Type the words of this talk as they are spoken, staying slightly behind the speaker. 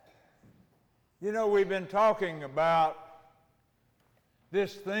You know, we've been talking about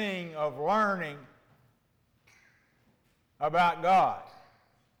this thing of learning about God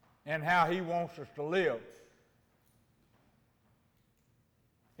and how He wants us to live.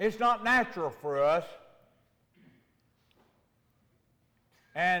 It's not natural for us,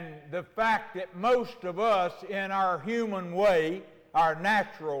 and the fact that most of us in our human way, our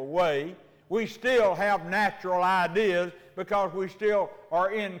natural way, we still have natural ideas because we still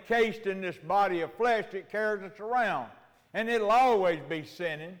are encased in this body of flesh that carries us around. And it'll always be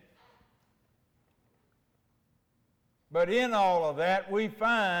sinning. But in all of that, we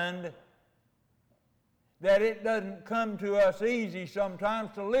find that it doesn't come to us easy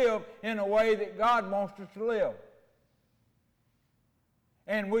sometimes to live in a way that God wants us to live.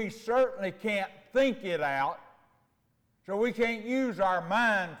 And we certainly can't think it out. So we can't use our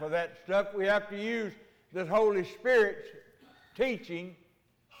mind for that stuff. We have to use the Holy Spirit's teaching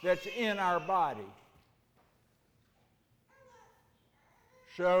that's in our body.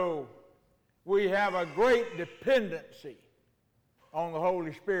 So we have a great dependency on the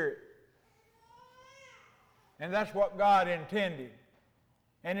Holy Spirit. And that's what God intended.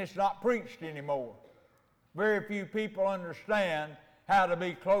 And it's not preached anymore. Very few people understand how to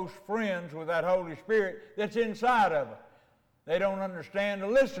be close friends with that Holy Spirit that's inside of us. They don't understand to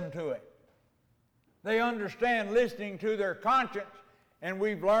listen to it. They understand listening to their conscience, and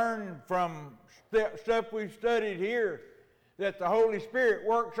we've learned from stuff we've studied here that the Holy Spirit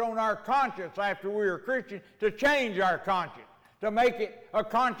works on our conscience after we are Christians to change our conscience, to make it a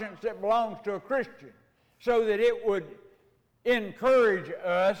conscience that belongs to a Christian, so that it would encourage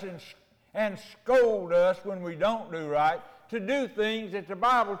us and scold us when we don't do right, to do things that the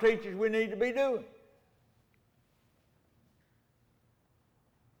Bible teaches we need to be doing.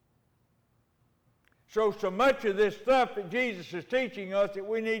 So much of this stuff that Jesus is teaching us that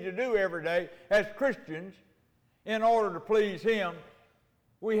we need to do every day as Christians in order to please Him,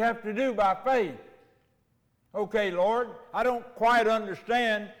 we have to do by faith. Okay, Lord, I don't quite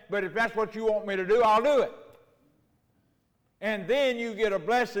understand, but if that's what you want me to do, I'll do it. And then you get a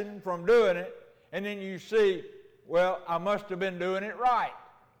blessing from doing it, and then you see, well, I must have been doing it right.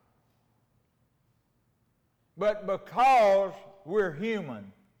 But because we're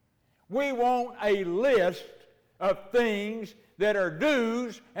human, we want a list of things that are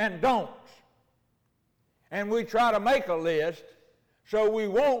do's and don'ts. And we try to make a list so we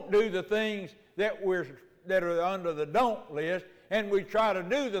won't do the things that are under the don't list, and we try to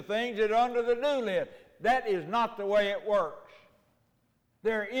do the things that are under the do list. That is not the way it works.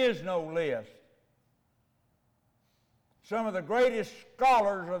 There is no list. Some of the greatest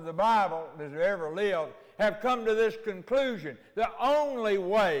scholars of the Bible that have ever lived have come to this conclusion. The only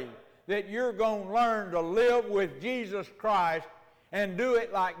way that you're going to learn to live with Jesus Christ and do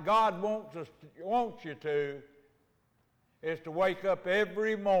it like God wants you to is to wake up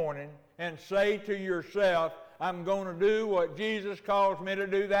every morning and say to yourself, I'm going to do what Jesus calls me to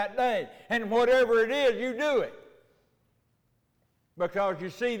do that day. And whatever it is, you do it. Because you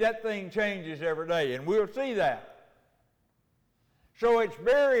see, that thing changes every day, and we'll see that. So it's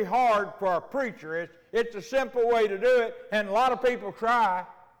very hard for a preacher. It's a simple way to do it, and a lot of people try.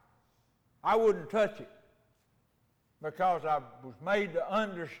 I wouldn't touch it because I was made to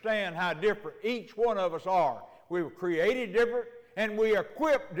understand how different each one of us are. We were created different, and we are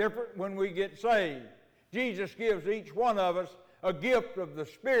equipped different when we get saved. Jesus gives each one of us a gift of the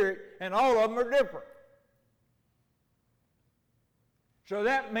Spirit, and all of them are different. So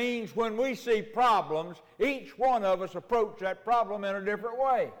that means when we see problems, each one of us approach that problem in a different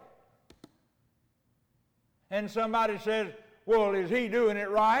way. And somebody says, well, is he doing it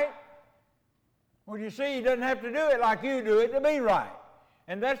right? Well, you see, he doesn't have to do it like you do it to be right.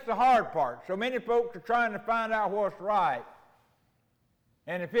 And that's the hard part. So many folks are trying to find out what's right.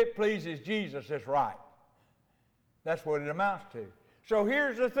 And if it pleases Jesus, it's right. That's what it amounts to. So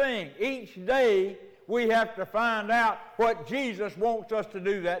here's the thing. Each day, we have to find out what Jesus wants us to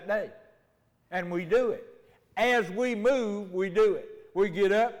do that day. And we do it. As we move, we do it. We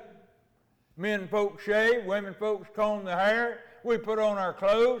get up. Men folks shave. Women folks comb their hair. We put on our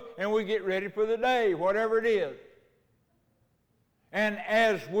clothes, and we get ready for the day, whatever it is. And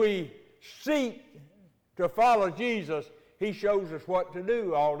as we seek to follow Jesus, He shows us what to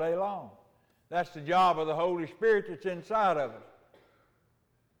do all day long. That's the job of the Holy Spirit that's inside of us.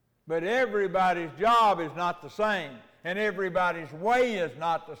 But everybody's job is not the same, and everybody's way is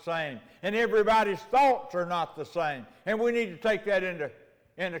not the same, and everybody's thoughts are not the same. And we need to take that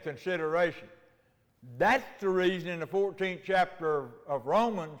into consideration. That's the reason in the 14th chapter of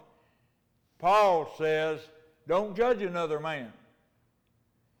Romans, Paul says, don't judge another man.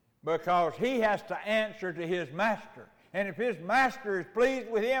 because he has to answer to his master. And if his master is pleased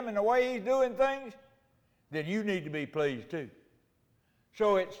with him and the way he's doing things, then you need to be pleased too.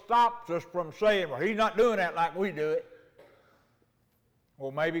 So it stops us from saying, well, he's not doing that like we do it.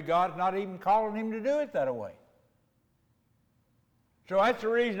 Well, maybe God's not even calling him to do it that way. So that's the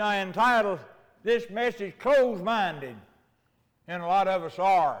reason I entitled this message, Closed-Minded. And a lot of us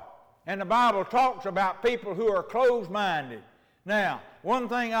are. And the Bible talks about people who are closed-minded. Now, one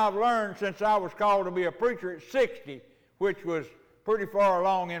thing I've learned since I was called to be a preacher at 60, which was pretty far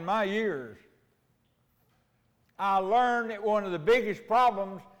along in my years, I learned that one of the biggest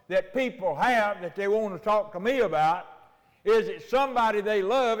problems that people have that they want to talk to me about is that somebody they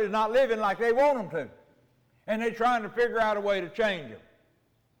love is not living like they want them to. And they're trying to figure out a way to change them.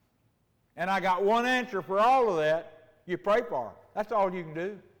 And I got one answer for all of that. You pray for them. That's all you can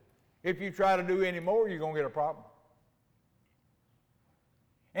do. If you try to do any more, you're going to get a problem.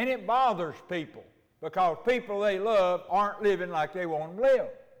 And it bothers people because people they love aren't living like they want them to live.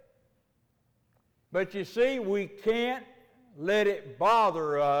 But you see, we can't let it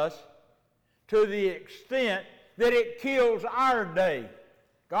bother us to the extent that it kills our day.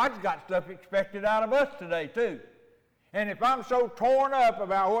 God's got stuff expected out of us today too. And if I'm so torn up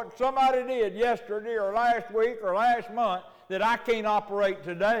about what somebody did yesterday or last week or last month that I can't operate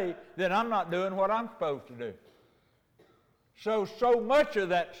today, then I'm not doing what I'm supposed to do. So much of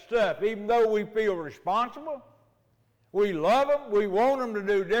that stuff, even though we feel responsible, we love them, we want them to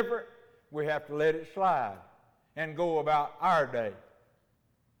do different, we have to let it slide and go about our day.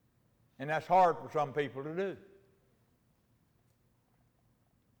 And that's hard for some people to do.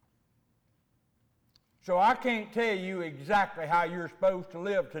 So I can't tell you exactly how you're supposed to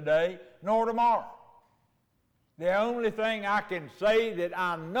live today, nor tomorrow. The only thing I can say that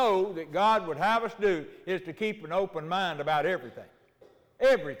I know that God would have us do is to keep an open mind about everything.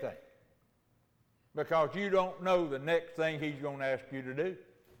 Everything. Because you don't know the next thing He's going to ask you to do.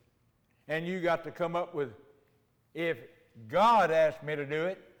 And you got to come up with, if God asked me to do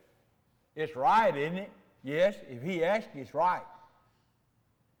it, it's right, isn't it? Yes, if He asked you, it's right.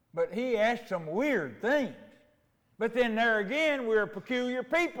 But He asked some weird things. But then there again, we're peculiar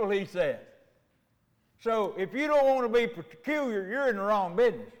people, He says. So if you don't want to be peculiar, you're in the wrong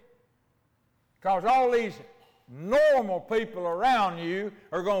business. Because all these normal people around you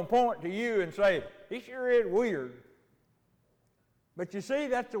are going to point to you and say, he sure is weird. But you see,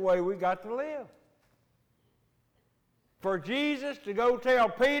 that's the way we got to live. For Jesus to go tell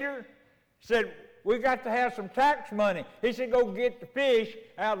Peter, said, we got to have some tax money. He said, go get the fish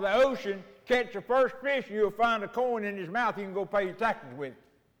out of the ocean, catch the first fish, you'll find a coin in his mouth, you can go pay your taxes with it.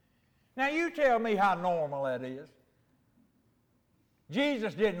 Now you tell me how normal that is.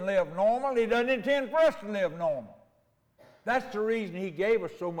 Jesus didn't live normal. He doesn't intend for us to live normal. That's the reason He gave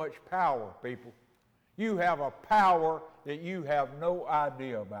us so much power, people. You have a power that you have no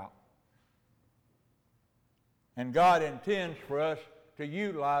idea about. And God intends for us to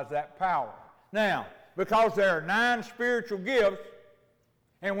utilize that power. Now, because there are 9 spiritual gifts,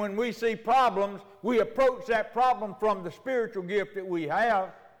 and when we see problems, we approach that problem from the spiritual gift that we have.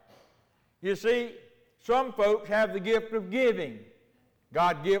 You see, some folks have the gift of giving.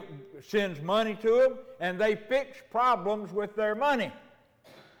 God sends money to them, and they fix problems with their money.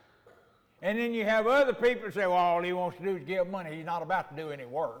 And then you have other people that say, well, all he wants to do is give money. He's not about to do any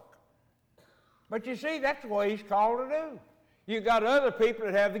work. But you see, that's what He's called to do. You've got other people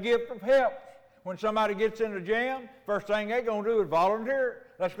that have the gift of help. When somebody gets in a jam, first thing they're going to do is volunteer.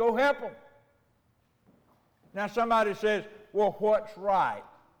 Let's go help them. Now somebody says, well, what's right?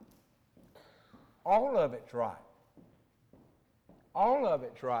 All of it's right. All of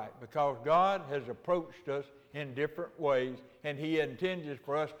it's right, because God has approached us in different ways, and He intends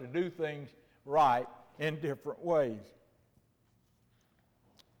for us to do things right in different ways.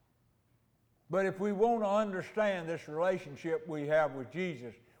 But if we want to understand this relationship we have with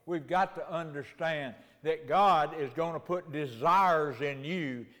Jesus, we've got to understand that God is going to put desires in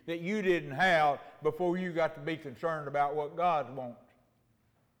you that you didn't have before you got to be concerned about what God wants.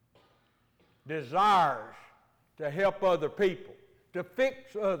 Desires to help other people, to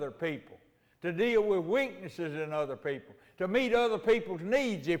fix other people, to deal with weaknesses in other people, to meet other people's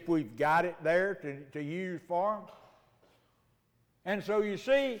needs if we've got it there to use for them. And so you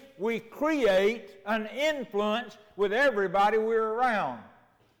see, we create an influence with everybody we're around.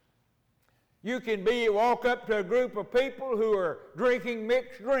 You can walk up to a group of people who are drinking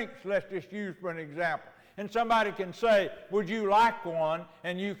mixed drinks, let's just use for an example. And somebody can say, would you like one?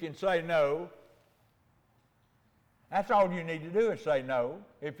 And you can say no. That's all you need to do is say no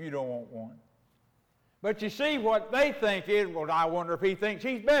if you don't want one. But you see what they think is, well, I wonder if he thinks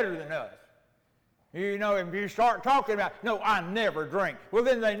he's better than us. You know, if you start talking about, no, I never drink. Well,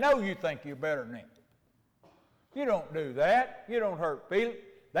 then they know you think you're better than them. You don't do that. You don't hurt feelings.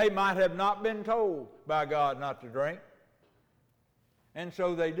 They might have not been told by God not to drink. And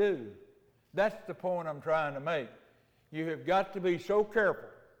so they do. That's the point I'm trying to make. You have got to be so careful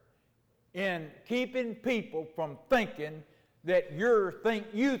in keeping people from thinking that you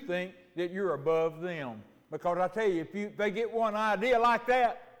think that you're above them. Because I tell you, if they get one idea like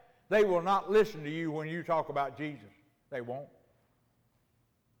that, they will not listen to you when you talk about Jesus. They won't.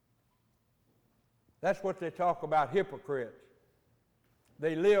 That's what they talk about, hypocrites.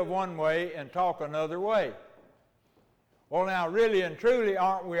 They live one way and talk another way. Well, now, really and truly,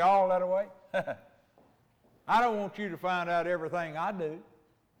 aren't we all that way? I don't want you to find out everything I do,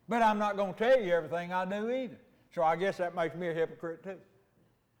 but I'm not going to tell you everything I do either. So I guess that makes me a hypocrite too.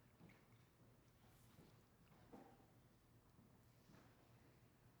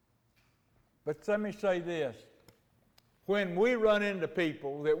 But let me say this. When we run into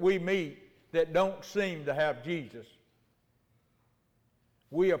people that we meet that don't seem to have Jesus,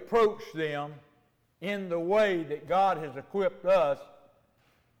 we approach them in the way that God has equipped us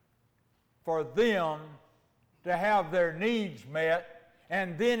for them to have their needs met,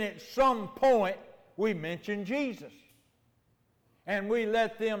 and then at some point we mention Jesus. And we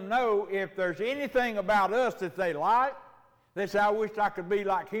let them know if there's anything about us that they like, they say, I wish I could be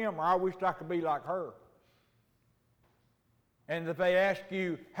like him, or I wish I could be like her. And if they ask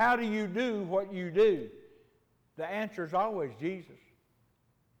you, how do you do what you do? The answer is always Jesus.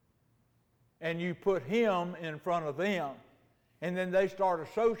 And you put him in front of them. And then they start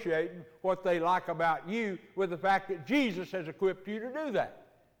associating what they like about you with the fact that Jesus has equipped you to do that.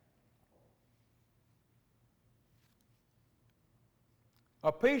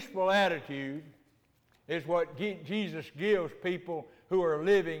 A peaceful attitude is what Jesus gives people who are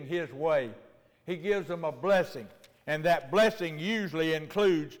living his way. He gives them a blessing. And that blessing usually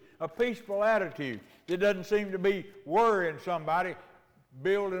includes a peaceful attitude that doesn't seem to be worrying somebody,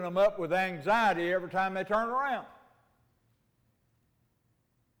 building them up with anxiety every time they turn around.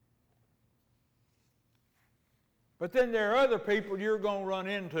 But then there are other people you're going to run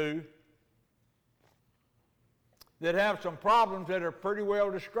into that have some problems that are pretty well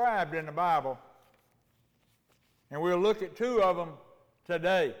described in the Bible. And we'll look at two of them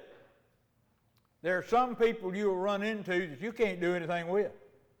today. There are some people you will run into that you can't do anything with.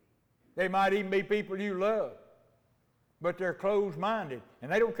 They might even be people you love, but they're closed-minded,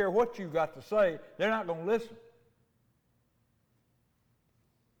 and they don't care what you've got to say. They're not going to listen.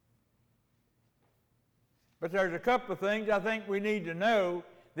 But there's a couple of things I think we need to know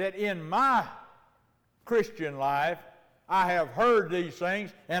that in my Christian life, I have heard these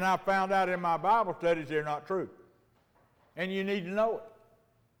things, and I found out in my Bible studies they're not true. And you need to know it.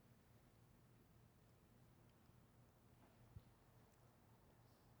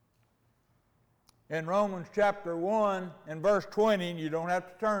 In Romans chapter 1 and verse 20, and you don't have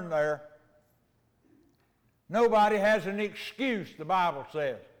to turn there, nobody has an excuse, the Bible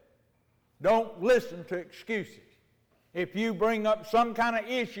says. Don't listen to excuses. If you bring up some kind of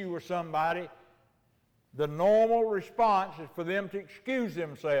issue with somebody, the normal response is for them to excuse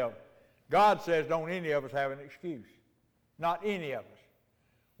themselves. God says don't any of us have an excuse. Not any of us.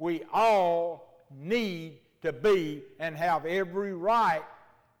 We all need to be and have every right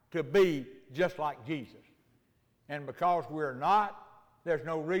to be just like Jesus. And because we're not, there's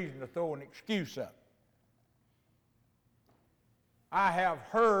no reason to throw an excuse up. I have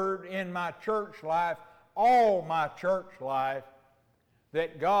heard in my church life, all my church life,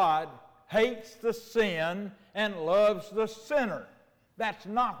 that God hates the sin and loves the sinner. That's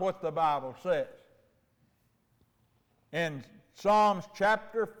not what the Bible says. In Psalms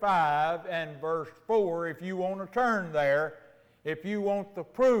chapter 5 and verse 4, if you want to turn there, if you want the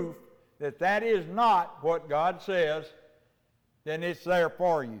proof that that is not what God says, then it's there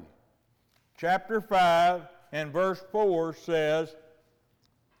for you. Chapter 5 and verse 4 says,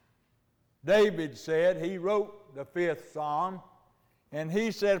 David said, he wrote the 5th Psalm, and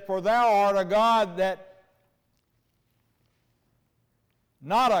he said, For thou art a God that,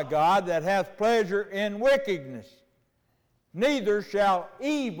 not a God that hath pleasure in wickedness, neither shall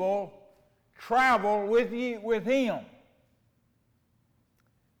evil travel with him.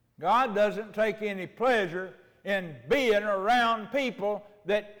 God doesn't take any pleasure in being around people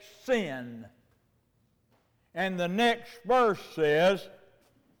that sin. And the next verse says,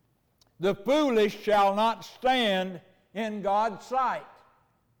 The foolish shall not stand in God's sight.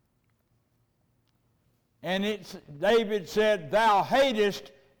 And David said, Thou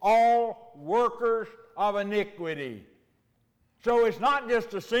hatest all workers of iniquity. So it's not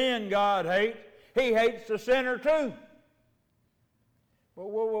just the sin God hates, He hates the sinner too.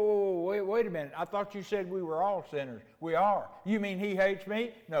 Whoa, wait a minute. I thought you said we were all sinners. We are. You mean He hates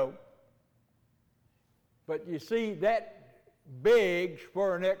me? No. But you see, that begs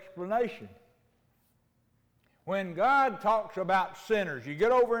for an explanation. When God talks about sinners, you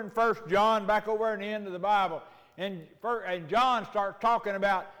get over in 1 John, back over in the end of the Bible, and John starts talking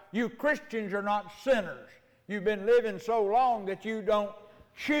about you Christians are not sinners. You've been living so long that you don't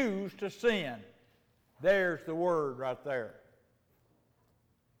choose to sin. There's the word right there.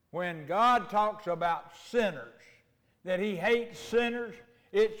 When God talks about sinners, that He hates sinners,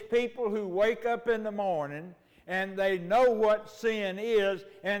 it's people who wake up in the morning and they know what sin is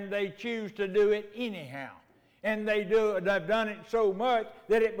and they choose to do it anyhow. And they've done it so much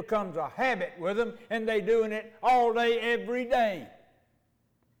that it becomes a habit with them, and they're doing it all day, every day.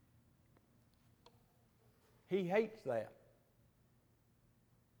 He hates that.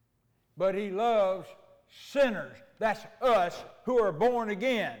 But He loves sinners. That's us who are born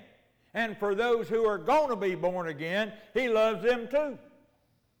again. And for those who are going to be born again, He loves them too.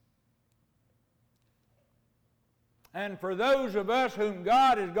 And for those of us whom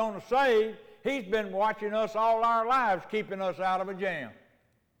God is going to save, He's been watching us all our lives, keeping us out of a jam.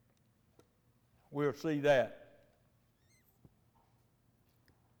 We'll see that.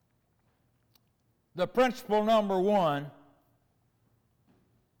 The principle number one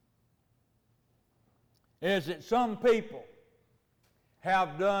is that some people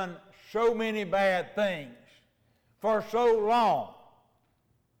have done so many bad things for so long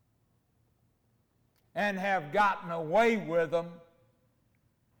and have gotten away with them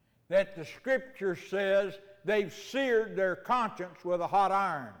that the Scripture says they've seared their conscience with a hot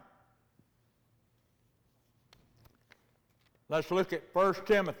iron. Let's look at 1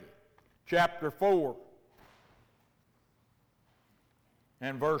 Timothy chapter 4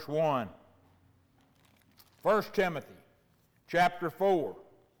 and verse 1. 1 Timothy chapter 4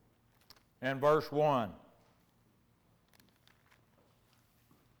 and verse 1.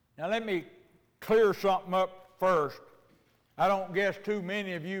 Now let me clear something up first. I don't guess too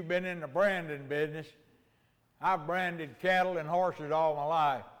many of you have been in the branding business. I've branded cattle and horses all my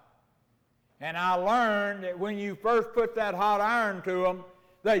life. And I learned that when you first put that hot iron to them,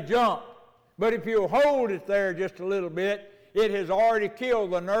 they jump. But if you hold it there just a little bit, it has already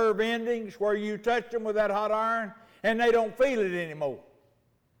killed the nerve endings where you touch them with that hot iron, and they don't feel it anymore.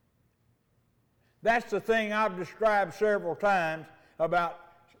 That's the thing I've described several times about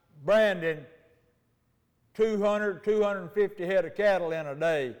branding 200, 250 head of cattle in a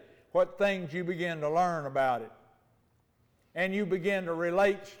day, what things you begin to learn about it. And you begin to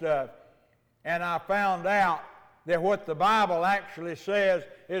relate stuff. And I found out that what the Bible actually says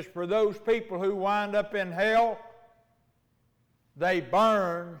is for those people who wind up in hell, they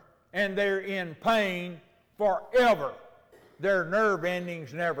burn and they're in pain forever. Their nerve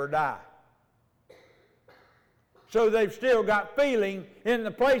endings never die. So they've still got feeling in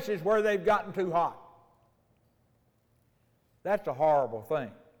the places where they've gotten too hot. That's a horrible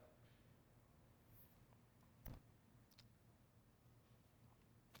thing.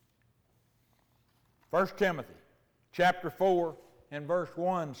 First Timothy chapter 4 and verse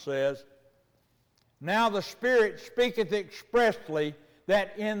 1 says, Now the Spirit speaketh expressly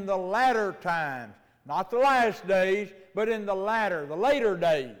that in the latter times, not the last days, but in the later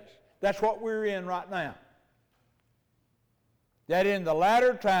days, that's what we're in right now, that in the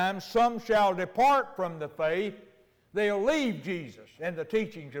latter times some shall depart from the faith. They'll leave Jesus and the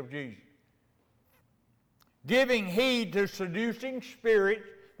teachings of Jesus. Giving heed to seducing spirits,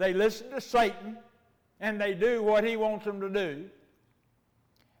 they listen to Satan, and they do what he wants them to do.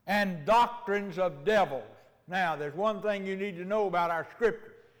 And doctrines of devils. Now, there's one thing you need to know about our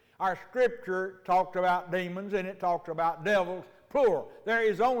Scripture. Our Scripture talks about demons, and it talks about devils, plural. There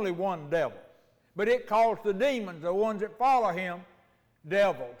is only one devil. But it calls the demons, the ones that follow him,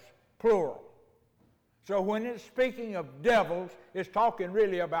 devils, plural. So when it's speaking of devils, it's talking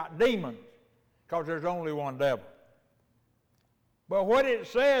really about demons, because there's only one devil. But what it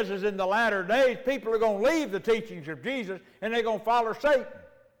says is in the latter days, people are going to leave the teachings of Jesus, and they're going to follow Satan.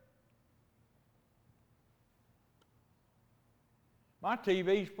 My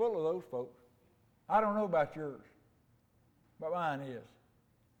TV's full of those folks. I don't know about yours, but mine is.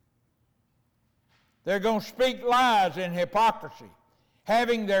 They're going to speak lies and hypocrisy,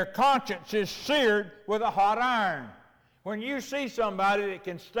 having their consciences seared with a hot iron. When you see somebody that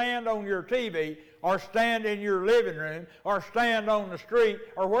can stand on your TV or stand in your living room or stand on the street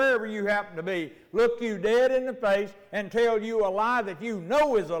or wherever you happen to be, look you dead in the face and tell you a lie that you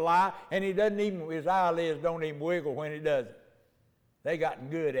know is a lie, and he doesn't even, his eyelids don't even wiggle when he does it. They gotten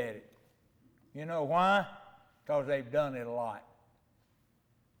good at it. You know why? Because they've done it a lot.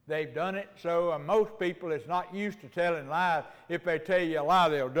 They've done it so most people that's not used to telling lies, if they tell you a lie,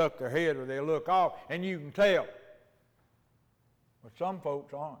 they'll duck their head or they'll look off, and you can tell. But some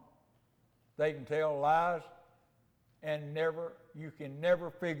folks aren't. They can tell lies and you can never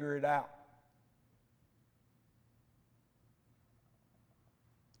figure it out.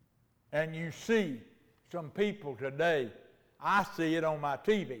 And you see some people today, I see it on my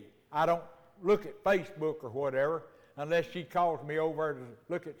TV. I don't look at Facebook or whatever unless she calls me over to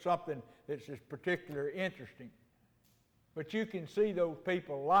look at something that's just particularly interesting. But you can see those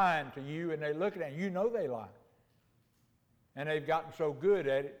people lying to you, and they look at it and you know they lie. And they've gotten so good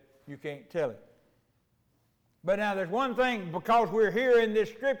at it, you can't tell it. But now there's one thing, because we're here in this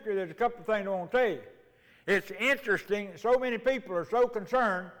scripture, there's a couple of things I want to tell you. It's interesting that so many people are so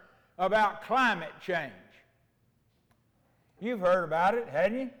concerned about climate change. You've heard about it,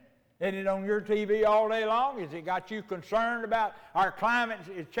 hadn't you? Isn't it on your TV all day long? Has it got you concerned about our climate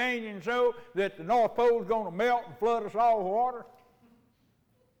is changing so that the North Pole is going to melt and flood us all with water?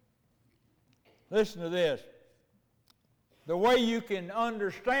 Listen to this. The way you can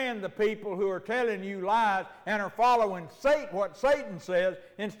understand the people who are telling you lies and are following what Satan says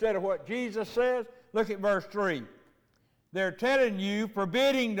instead of what Jesus says, look at verse 3. They're telling you,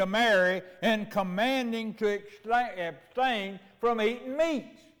 forbidding to marry and commanding to abstain from eating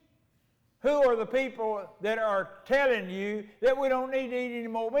meats. Who are the people that are telling you that we don't need to eat any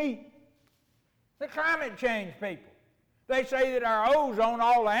more meat? The climate change people. They say that our ozone,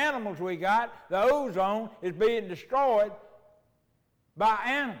 all the animals we got, the ozone is being destroyed by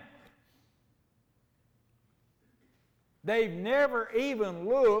animals. They've never even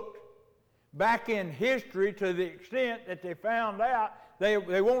looked back in history to the extent that they found out they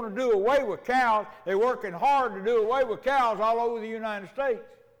want to do away with cows. They're working hard to do away with cows all over the United States.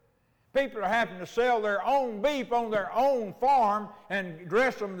 People are having to sell their own beef on their own farm and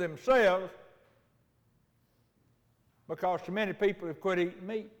dress them themselves because so many people have quit eating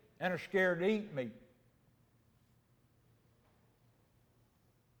meat and are scared to eat meat.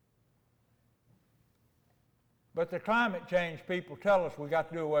 But the climate change people tell us we got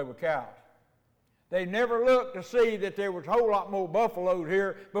to do away with cows. They never looked to see that there was a whole lot more buffaloes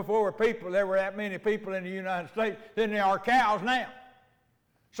here before there were that many people in the United States than there are cows now.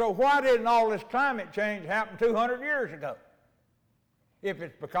 So why didn't all this climate change happen 200 years ago? If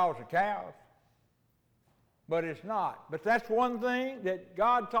it's because of cows. But it's not. But that's one thing that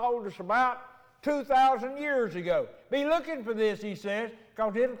God told us about 2,000 years ago. Be looking for this, he says,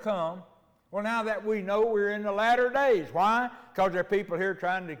 because it'll come. Well, now that we know we're in the latter days. Why? Because there are people here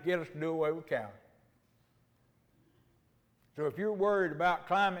trying to get us to do away with cows. So if you're worried about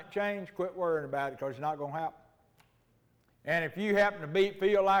climate change, quit worrying about it because it's not going to happen. And if you happen to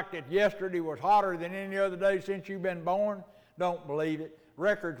feel like that yesterday was hotter than any other day since you've been born, don't believe it.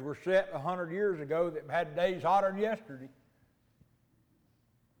 Records were set 100 years ago that had days hotter than yesterday.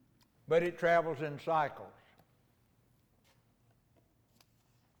 But it travels in cycles.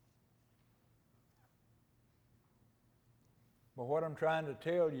 But what I'm trying to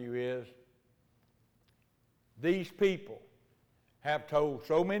tell you is these people have told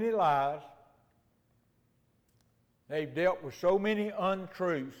so many lies. They've dealt with so many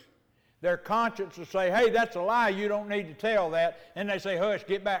untruths. Their conscience will say, hey, that's a lie, you don't need to tell that. And they say, hush,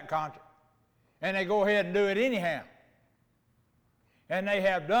 get back, conscience. And they go ahead and do it anyhow. And they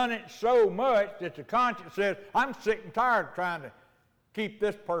have done it so much that the conscience says, I'm sick and tired of trying to keep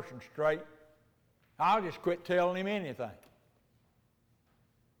this person straight. I'll just quit telling him anything.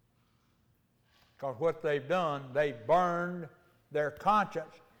 Because what they've done, they've burned their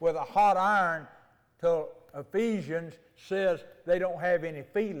conscience with a hot iron till Ephesians says they don't have any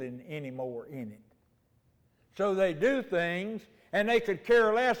feeling anymore in it. So they do things, and they could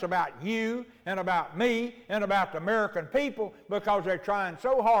care less about you and about me and about the American people because they're trying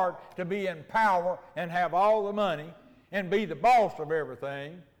so hard to be in power and have all the money and be the boss of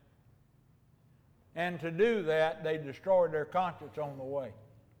everything. And to do that, they destroyed their conscience on the way.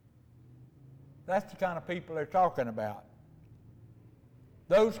 That's the kind of people they're talking about.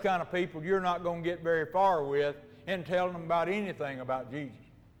 Those kind of people you're not going to get very far with in telling them about anything about Jesus.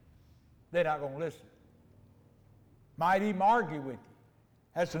 They're not going to listen. Might even argue with you.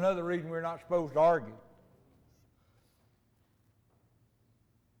 That's another reason we're not supposed to argue.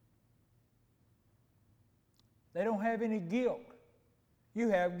 They don't have any guilt. You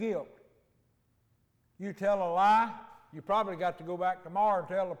have guilt. You tell a lie, you probably got to go back tomorrow and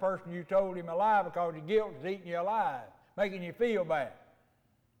tell the person you told him a lie because your guilt is eating you alive, making you feel bad.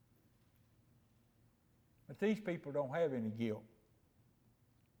 But these people don't have any guilt.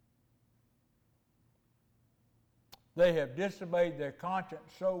 They have disobeyed their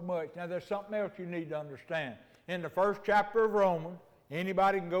conscience so much. Now there's something else you need to understand. In the first chapter of Romans,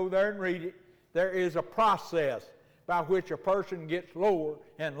 anybody can go there and read it, there is a process by which a person gets lower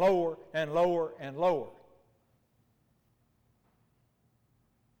and lower and lower and lower.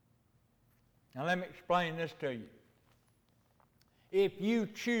 Now let me explain this to you. If you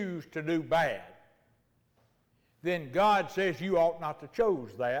choose to do bad, then God says you ought not to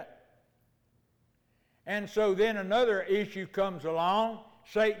choose that. And so then another issue comes along.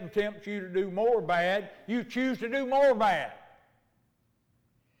 Satan tempts you to do more bad. You choose to do more bad.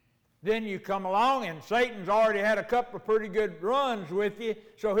 Then you come along and Satan's already had a couple of pretty good runs with you,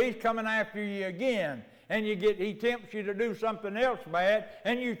 so he's coming after you again. And he tempts you to do something else bad,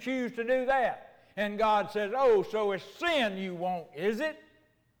 and you choose to do that. And God says, oh, so it's sin you want, is it?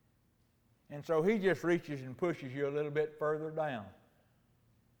 And so he just reaches and pushes you a little bit further down.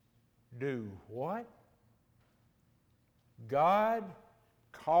 Do what? God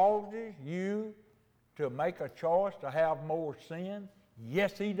causes you to make a choice to have more sin?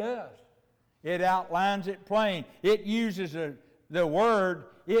 Yes, he does. It outlines it plain. It uses the word,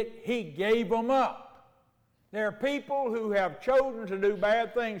 he gave them up. There are people who have chosen to do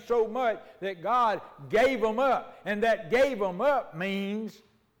bad things so much that God gave them up. And that gave them up means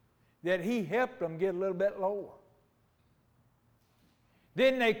that he helped them get a little bit lower.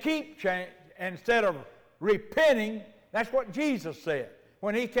 Then they keep changing. Instead of repenting, that's what Jesus said.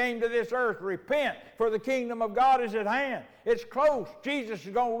 When he came to this earth, repent, for the kingdom of God is at hand. It's close. Jesus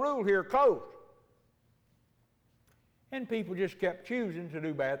is going to rule here close. And people just kept choosing to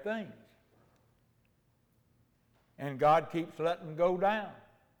do bad things. And God keeps letting them go down.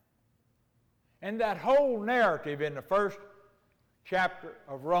 And that whole narrative in the first chapter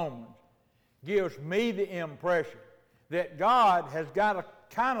of Romans gives me the impression that God has got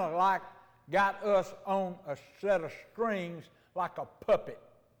us on a set of strings like a puppet.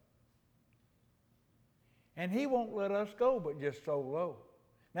 And he won't let us go but just so low.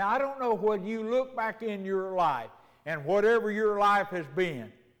 Now, I don't know whether you look back in your life and whatever your life has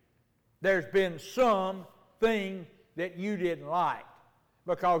been, there's been something that you didn't like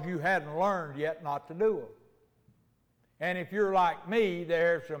because you hadn't learned yet not to do them. And if you're like me,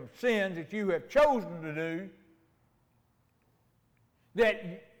 there are some sins that you have chosen to do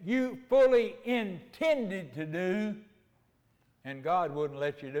that you fully intended to do, and God wouldn't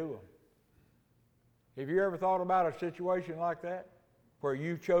let you do them. Have you ever thought about a situation like that where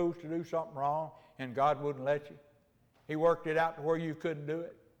you chose to do something wrong and God wouldn't let you? He worked it out to where you couldn't do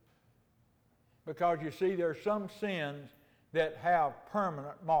it? Because you see, there are some sins that have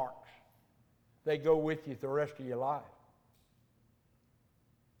permanent marks. They go with you the rest of your life.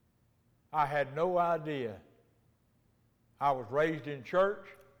 I had no idea. I was raised in church.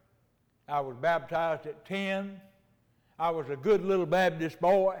 I was baptized at 10. I was a good little Baptist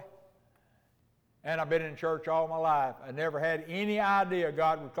boy. And I've been in church all my life. I never had any idea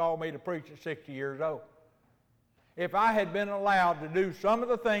God would call me to preach at 60 years old. If I had been allowed to do some of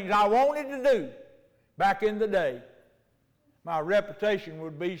the things I wanted to do back in the day, my reputation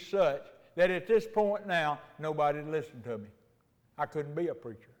would be such that at this point now, nobody would listen to me. I couldn't be a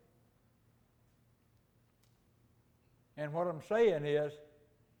preacher. And what I'm saying is,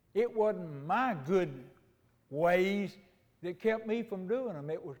 it wasn't my good ways that kept me from doing them.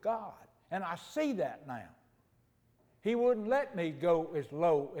 It was God. And I see that now. He wouldn't let me go as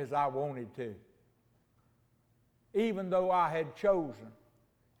low as I wanted to, even though I had chosen.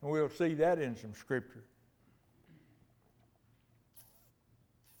 And we'll see that in some scripture.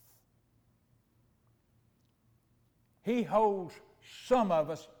 He holds some of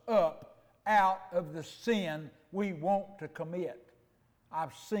us up out of the sin we want to commit.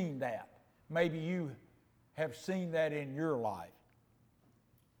 I've seen that. Maybe you have seen that in your life.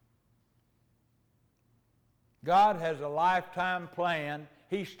 God has a lifetime plan.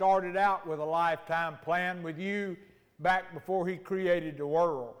 He started out with a lifetime plan with you back before he created the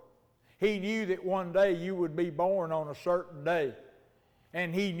world. He knew that one day you would be born on a certain day.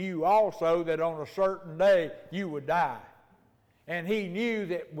 And he knew also that on a certain day you would die. And he knew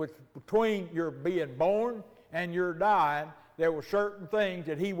that between your being born and your dying, there were certain things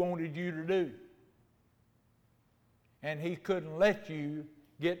that he wanted you to do. And he couldn't let you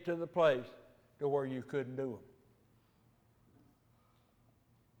get to the place to where you couldn't do them.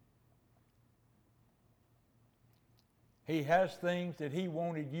 He has things that He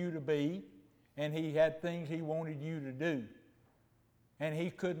wanted you to be, and He had things He wanted you to do. And He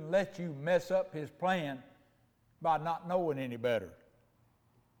couldn't let you mess up His plan by not knowing any better.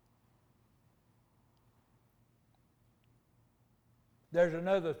 There's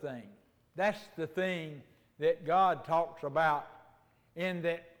another thing. That's the thing that God talks about, in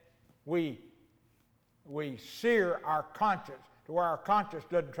that we sear our conscience to where our conscience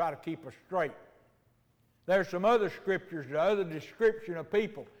doesn't try to keep us straight. There's some other scriptures, the other description of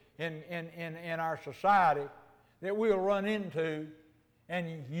people in our society that we'll run into,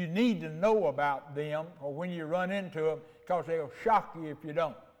 and you need to know about them, or when you run into them, because they'll shock you if you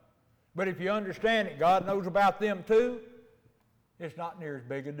don't. But if you understand that God knows about them too, it's not near as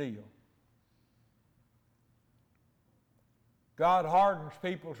big a deal. God hardens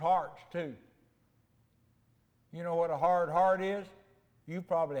people's hearts too. You know what a hard heart is? You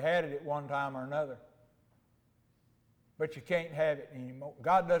probably had it at one time or another. But you can't have it anymore.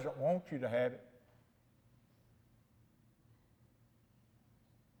 God doesn't want you to have it.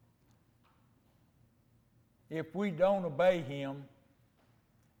 If we don't obey Him,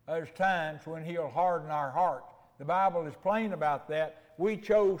 there's times when He'll harden our hearts. The Bible is plain about that. We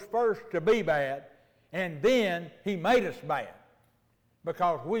chose first to be bad, and then He made us bad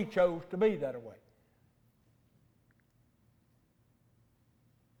because we chose to be that way.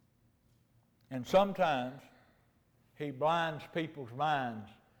 And sometimes He blinds people's minds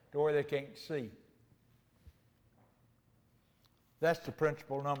to where they can't see. That's the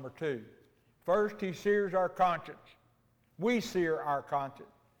principle number 2. First, He sears our conscience. We sear our conscience.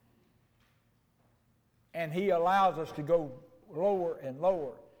 And He allows us to go lower and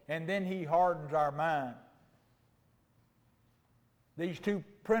lower. And then He hardens our mind. These two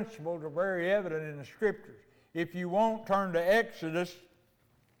principles are very evident in the Scriptures. If you won't, turn to Exodus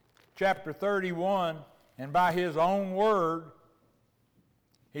chapter 31, and by His own word,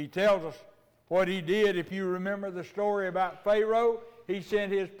 He tells us what He did. If you remember the story about Pharaoh, he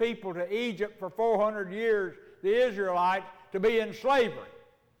sent his people to Egypt for 400 years, the Israelites, to be in slavery.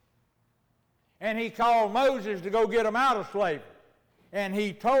 And He called Moses to go get them out of slavery. And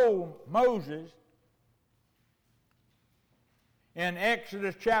He told Moses in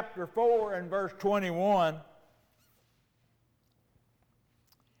Exodus chapter 4 and verse 21,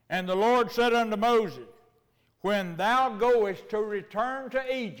 "And the Lord said unto Moses, When thou goest to return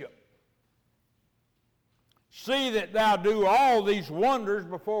to Egypt, see that thou do all these wonders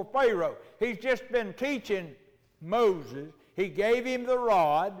before Pharaoh." He's just been teaching Moses. He gave him the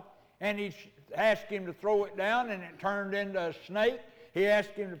rod, and He asked him to throw it down, and it turned into a snake. He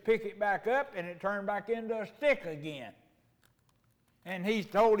asked him to pick it back up, and it turned back into a stick again. And He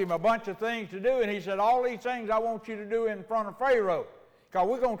told him a bunch of things to do, and He said, all these things I want you to do in front of Pharaoh, because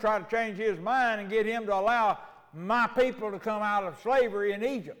we're going to try to change his mind and get him to allow my people to come out of slavery in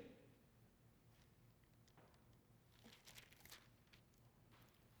Egypt.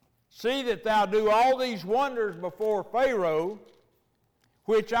 "See that thou do all these wonders before Pharaoh,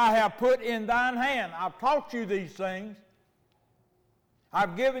 which I have put in thine hand." I've taught you these things.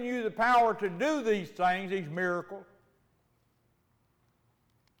 I've given you the power to do these things, these miracles.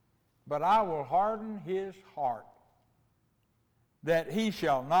 "But I will harden his heart, that he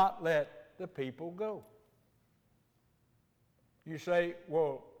shall not let the people go." You say,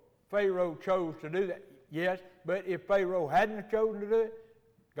 well, Pharaoh chose to do that. Yes, but if Pharaoh hadn't chosen to do it,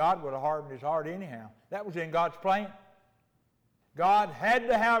 God would have hardened his heart anyhow. That was in God's plan. God had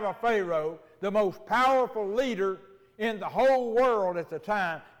to have a Pharaoh, the most powerful leader in the whole world at the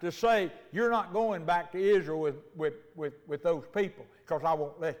time, to say, you're not going back to Israel with those people, because I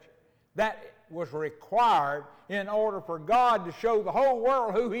won't let you. That was required in order for God to show the whole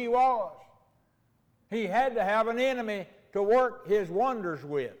world who He was. He had to have an enemy to work His wonders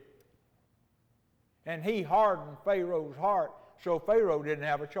with. And He hardened Pharaoh's heart, so Pharaoh didn't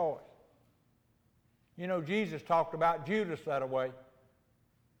have a choice. You know, Jesus talked about Judas that way.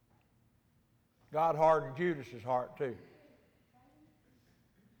 God hardened Judas's heart too.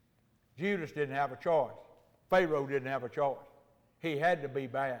 Judas didn't have a choice. Pharaoh didn't have a choice. He had to be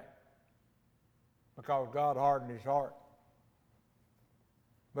bad, because God hardened his heart.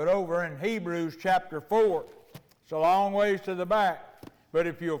 But over in Hebrews chapter 4, it's a long ways to the back, but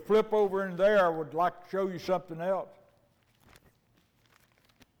if you'll flip over in there, I would like to show you something else.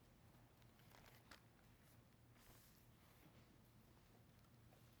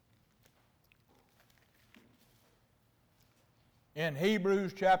 In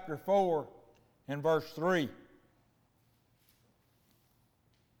Hebrews chapter 4 and verse 3,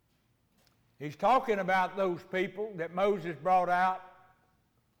 he's talking about those people that Moses brought out,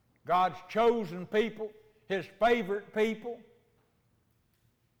 God's chosen people. His favorite people,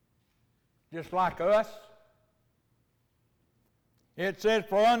 just like us. It says,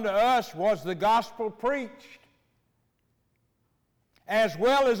 for unto us was the gospel preached, as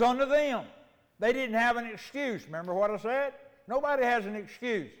well as unto them. They didn't have an excuse. Remember what I said? Nobody has an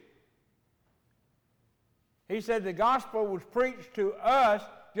excuse. He said the gospel was preached to us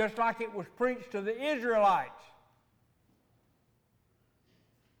just like it was preached to the Israelites.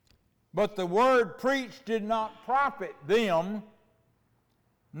 But the word preached did not profit them,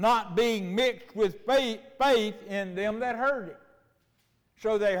 not being mixed with faith in them that heard it.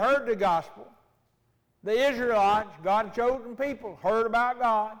 So they heard the gospel. The Israelites, God's chosen people, heard about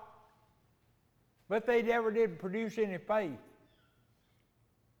God, but they never did produce any faith.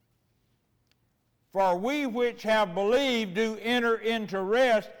 For we which have believed do enter into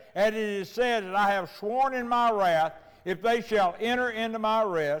rest, as it is said that I have sworn in my wrath, if they shall enter into my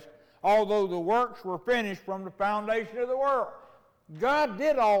rest, although the works were finished from the foundation of the world. God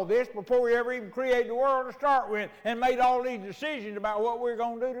did all this before we ever even created the world to start with, and made all these decisions about what we're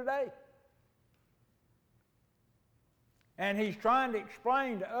going to do today. And He's trying to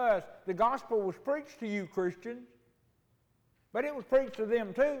explain to us the gospel was preached to you, Christians, but it was preached to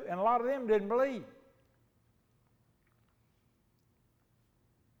them too, and a lot of them didn't believe.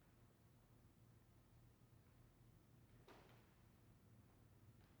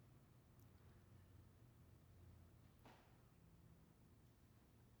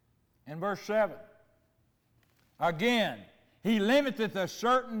 In verse 7, again, He limiteth a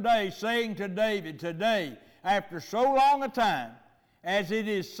certain day, saying to David, today, after so long a time, as it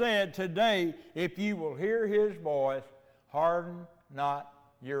is said, today, if you will hear His voice, harden not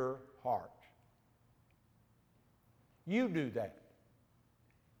your hearts. You do that.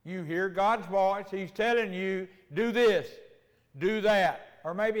 You hear God's voice. He's telling you, do this, do that.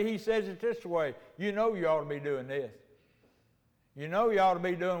 Or maybe He says it this way, you know you ought to be doing this. You know you ought to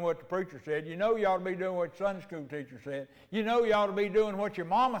be doing what the preacher said. You know you ought to be doing what your Sunday school teacher said. You know you ought to be doing what your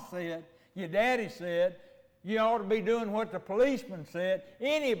mama said, your daddy said. You ought to be doing what the policeman said.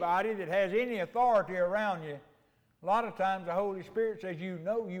 Anybody that has any authority around you, a lot of times the Holy Spirit says you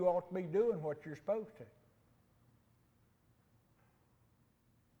know you ought to be doing what you're supposed to.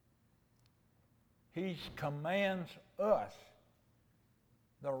 He commands us,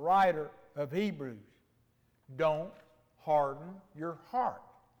 the writer of Hebrews, don't harden your heart.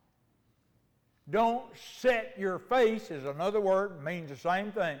 Don't set your face, is another word, means the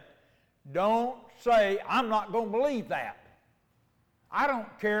same thing. Don't say, I'm not going to believe that. I don't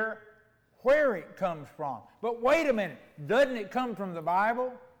care where it comes from. But wait a minute, doesn't it come from the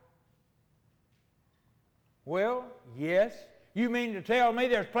Bible? Well, yes. You mean to tell me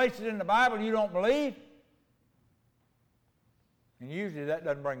there's places in the Bible you don't believe? And usually that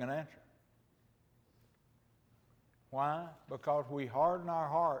doesn't bring an answer. Why? Because we harden our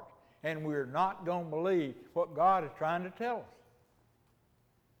hearts and we're not going to believe what God is trying to tell us.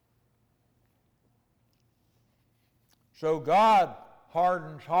 So God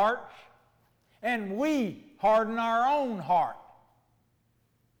hardens hearts, and we harden our own heart.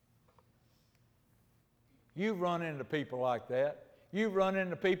 You've run into people like that. You've run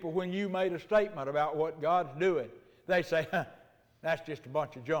into people when you made a statement about what God's doing. They say, that's just a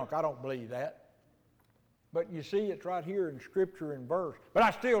bunch of junk. I don't believe that. But you see, it's right here in Scripture and verse. But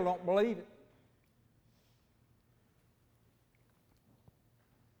I still don't believe it.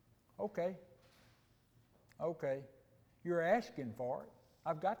 Okay. You're asking for it.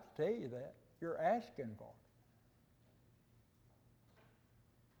 I've got to tell you that. You're asking for it.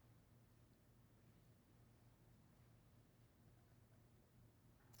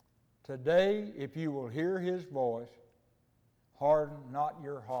 Today, if you will hear His voice, harden not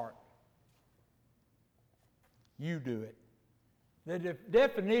your heart. You do it. The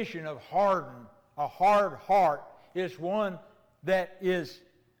definition of harden, a hard heart, is one that is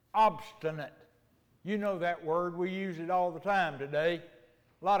obstinate. You know that word. We use it all the time today.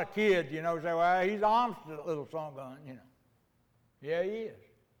 A lot of kids, say, well, he's an obstinate little son gun, Yeah, he is.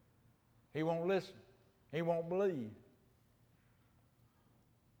 He won't listen. He won't believe.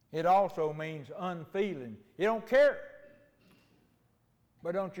 It also means unfeeling. He don't care.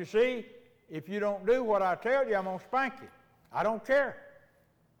 But don't you see, if you don't do what I tell you, I'm going to spank you. I don't care.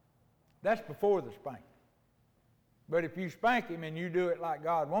 That's before the spanking. But if you spank him and you do it like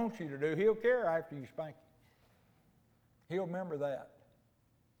God wants you to do, He'll care after you spank him. He'll remember that.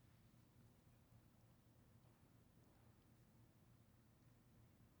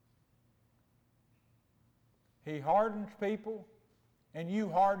 He hardens people, and you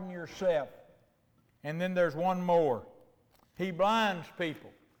harden yourself. And then there's one more. He blinds people.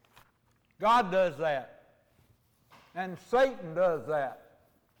 God does that. And Satan does that.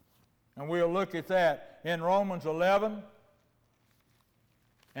 And we'll look at that in Romans 11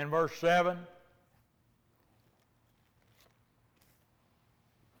 and verse 7.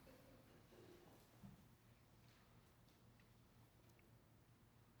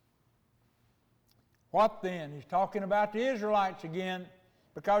 What then? He's talking about the Israelites again,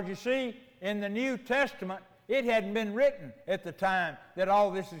 because you see, in the New Testament, it hadn't been written at the time that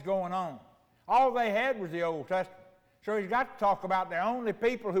all this is going on. All they had was the Old Testament. So he's got to talk about the only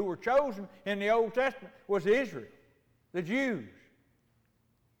people who were chosen in the Old Testament was Israel, the Jews.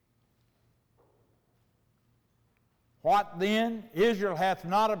 What then? Israel hath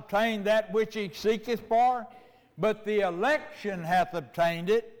not obtained that which he seeketh for, but the election hath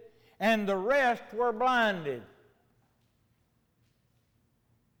obtained it, and the rest were blinded.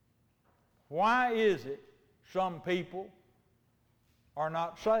 Why is it some people are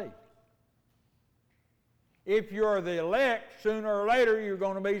not saved? If you're the elect, sooner or later you're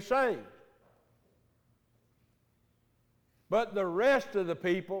going to be saved. But the rest of the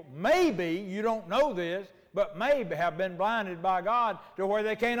people, maybe, you don't know this, but maybe have been blinded by God to where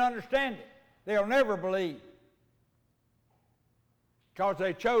they can't understand it. They'll never believe. Because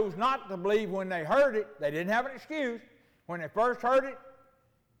they chose not to believe when they heard it. They didn't have an excuse. When they first heard it,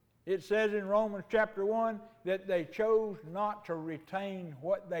 it says in Romans chapter 1 that they chose not to retain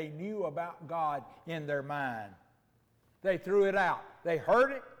what they knew about God in their mind. They threw it out. They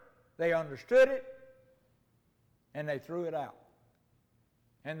heard it, they understood it, and they threw it out.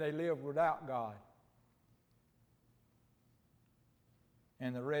 And they lived without God.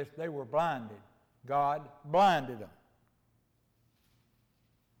 And the rest, they were blinded. God blinded them.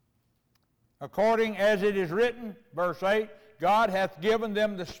 According as it is written, verse 8, God hath given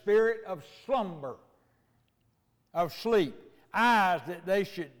them the spirit of slumber, of sleep, eyes that they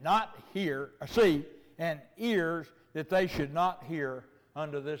should not see, and ears that they should not hear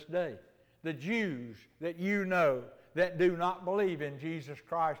unto this day. The Jews that you know that do not believe in Jesus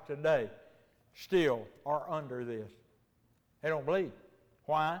Christ today still are under this. They don't believe.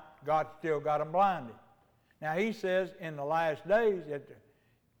 Why? God still got them blinded. Now he says in the last days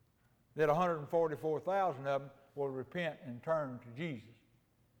that 144,000 of them will repent and turn to Jesus.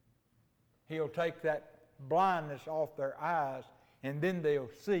 He'll take that blindness off their eyes, and then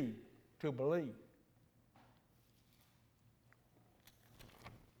they'll see to believe.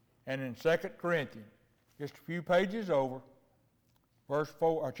 And in 2 Corinthians, just a few pages over,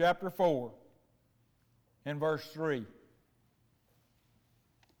 chapter 4, and verse 3.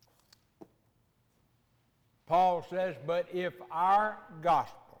 Paul says, but if our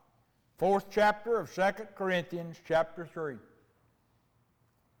gospel, 4th chapter of 2 Corinthians, chapter 3.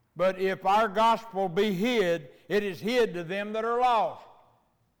 But if our gospel be hid, it is hid to them that are lost.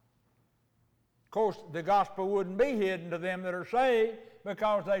 Of course, the gospel wouldn't be hidden to them that are saved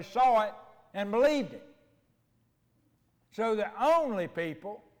because they saw it and believed it. So the only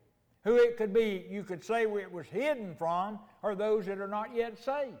people who it could be, you could say it was hidden from, are those that are not yet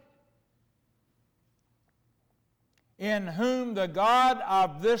saved. In whom the God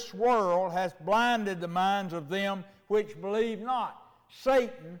of this world hath blinded the minds of them which believe not.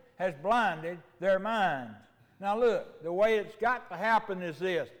 Satan has blinded their minds. Now look, the way it's got to happen is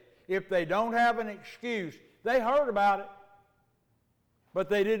this. If they don't have an excuse, they heard about it, but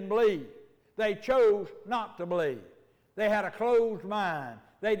they didn't believe. They chose not to believe. They had a closed mind.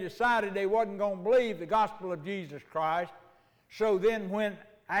 They decided they wasn't going to believe the gospel of Jesus Christ. So then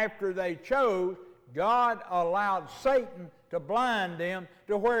after they chose, God allowed Satan to blind them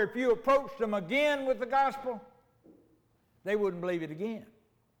to where if you approached them again with the gospel, they wouldn't believe it again.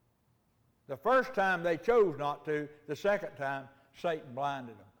 The first time they chose not to, the second time Satan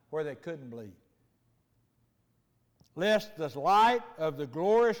blinded them where they couldn't believe. Lest the light of the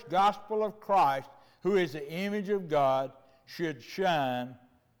glorious gospel of Christ, who is the image of God, should shine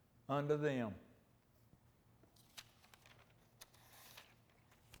unto them.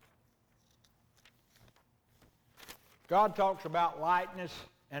 God talks about lightness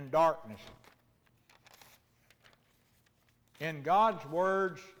and darkness. In God's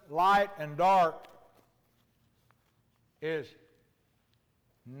words, light and dark is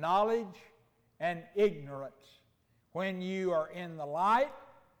knowledge and ignorance. When you are in the light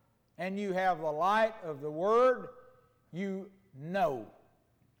and you have the light of the Word, you know.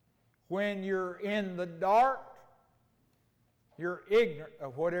 When you're in the dark, you're ignorant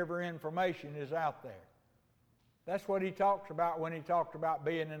of whatever information is out there. That's what he talks about when he talks about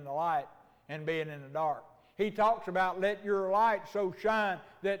being in the light and being in the dark. He talks about let your light so shine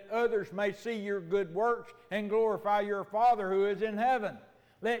that others may see your good works and glorify your Father who is in heaven.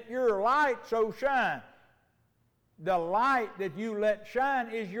 Let your light so shine. the light that you let shine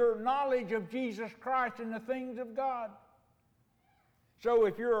is your knowledge of Jesus Christ and the things of God. So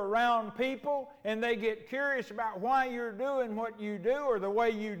if you're around people and they get curious about why you're doing what you do or the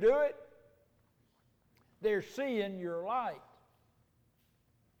way you do it, they're seeing your light.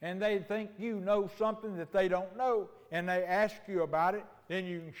 And they think you know something that they don't know, and they ask you about it, then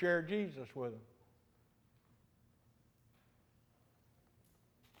you can share Jesus with them.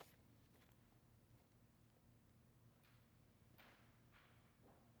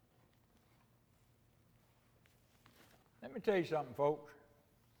 Let me tell you something, folks.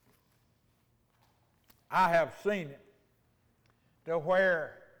 I have seen it to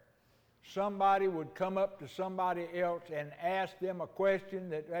where somebody would come up to somebody else and ask them a question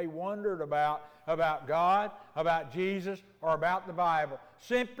that they wondered about God, about Jesus, or about the Bible,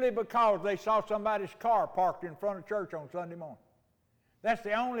 simply because they saw somebody's car parked in front of church on Sunday morning. That's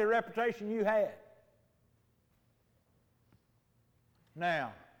the only reputation you had.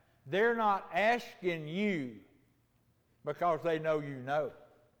 Now, they're not asking you because they know you know.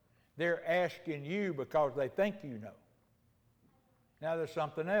 They're asking you because they think you know. Now there's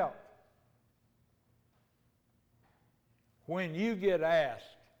something else. When you get asked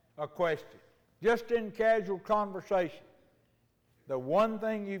a question, just in casual conversation, the one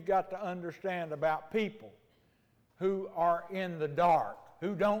thing you've got to understand about people who are in the dark,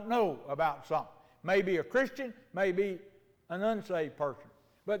 who don't know about something, maybe a Christian, maybe an unsaved person,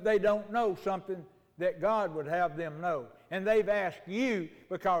 but they don't know something that God would have them know. And they've asked you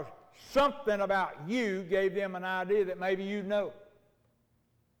because something about you gave them an idea that maybe you know.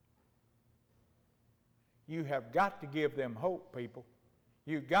 You have got to give them hope, people.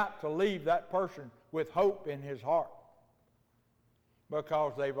 You've got to leave that person with hope in his heart.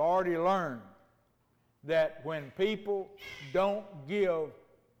 Because they've already learned that when people don't give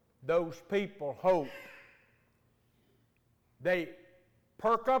those people hope, they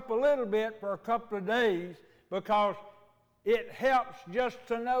perk up a little bit for a couple of days because it helps just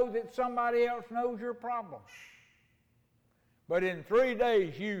to know that somebody else knows your problem. But in 3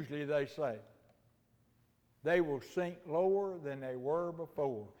 days, usually, they say, they will sink lower than they were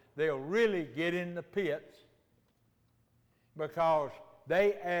before. They'll really get in the pits because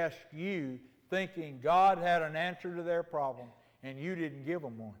they asked you thinking God had an answer to their problem and you didn't give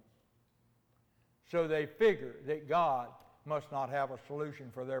them one. So they figure that God must not have a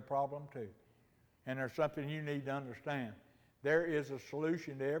solution for their problem too. And there's something you need to understand. There is a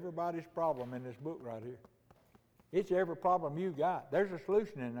solution to everybody's problem in this book right here. It's every problem you got. There's a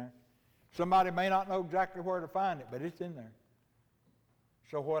solution in there. Somebody may not know exactly where to find it, but it's in there.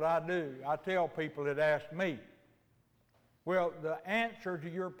 So what I do, I tell people that ask me, well, the answer to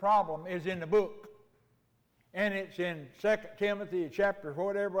your problem is in the book. And it's in 2 Timothy chapter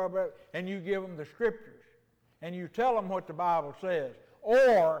whatever, and you give them the scriptures. And you tell them what the Bible says.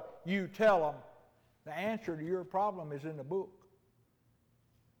 Or you tell them the answer to your problem is in the book.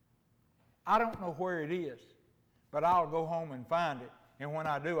 I don't know where it is, but I'll go home and find it. And when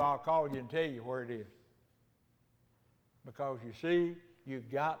I do, I'll call you and tell you where it is. Because you see,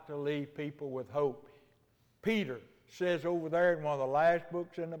 you've got to leave people with hope. Peter says over there in one of the last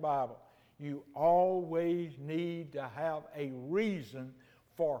books in the Bible, you always need to have a reason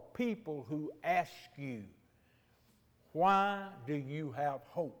for people who ask you, why do you have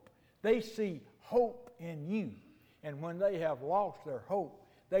hope? They see hope in you. And when they have lost their hope,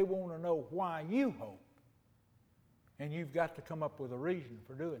 they want to know why you hope. And you've got to come up with a reason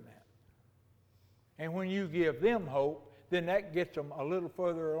for doing that. And when you give them hope, then that gets them a little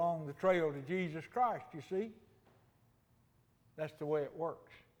further along the trail to Jesus Christ, you see? That's the way it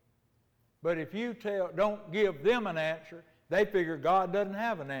works. But if you don't give them an answer, they figure God doesn't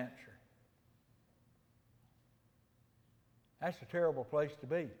have an answer. That's a terrible place to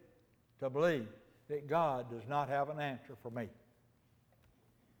be, to believe that God does not have an answer for me.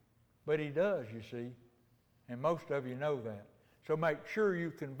 But He does, you see, and most of you know that. So make sure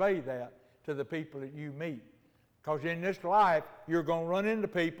you convey that to the people that you meet. Because in this life, you're going to run into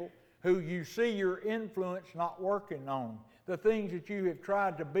people who you see your influence not working on. The things that you have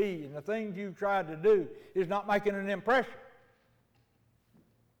tried to be and the things you've tried to do is not making an impression.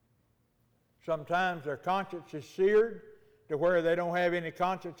 Sometimes their conscience is seared to where they don't have any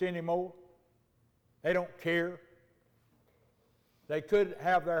conscience anymore. They don't care. They could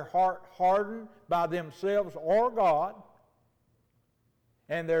have their heart hardened by themselves or God,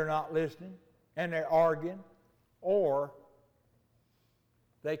 and they're not listening, and they're arguing, or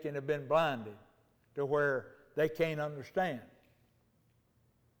they can have been blinded to where they can't understand.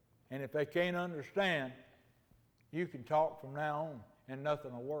 And if they can't understand, you can talk from now on, and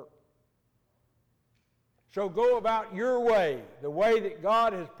nothing will work. So go about your way, the way that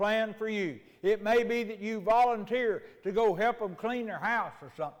God has planned for you. It may be that you volunteer to go help them clean their house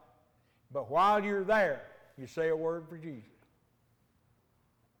or something. But while you're there, you say a word for Jesus.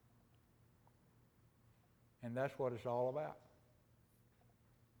 And that's what it's all about.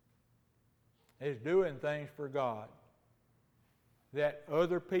 It's doing things for God that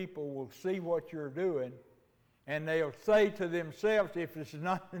other people will see what you're doing, and they'll say to themselves, if it's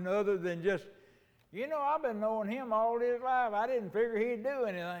nothing other than just, you know, I've been knowing him all his life. I didn't figure he'd do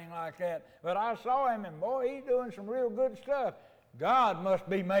anything like that. But I saw him, and boy, he's doing some real good stuff. God must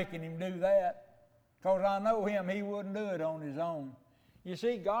be making him do that, because I know him, he wouldn't do it on his own. You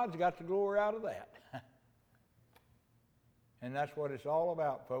see, God's got the glory out of that. And that's what it's all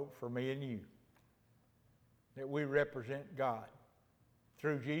about, folks, for me and you. That we represent God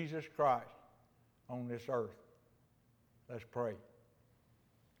through Jesus Christ on this earth. Let's pray.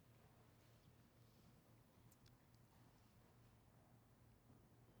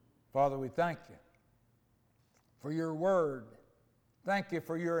 Father, we thank you for your word. Thank you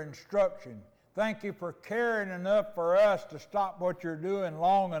for your instruction. Thank you for caring enough for us to stop what you're doing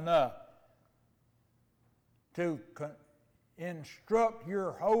long enough to instruct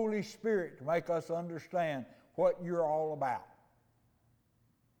your Holy Spirit to make us understand what you're all about.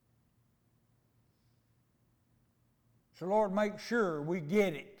 So, Lord, make sure we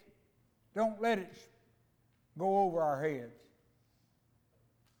get it. Don't let it go over our heads.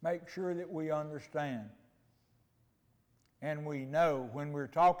 Make sure that we understand. And we know when we're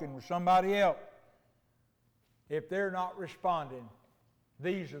talking with somebody else, if they're not responding,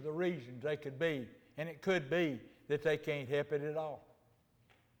 these are the reasons they could be. And it could be that they can't help it at all.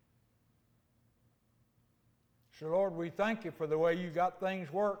 So, Lord, we thank you for the way you got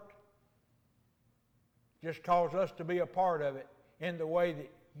things worked. Just cause us to be a part of it in the way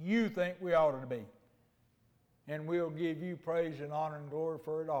that you think we ought to be. And we'll give you praise and honor and glory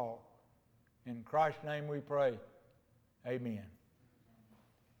for it all. In Christ's name we pray. Amen.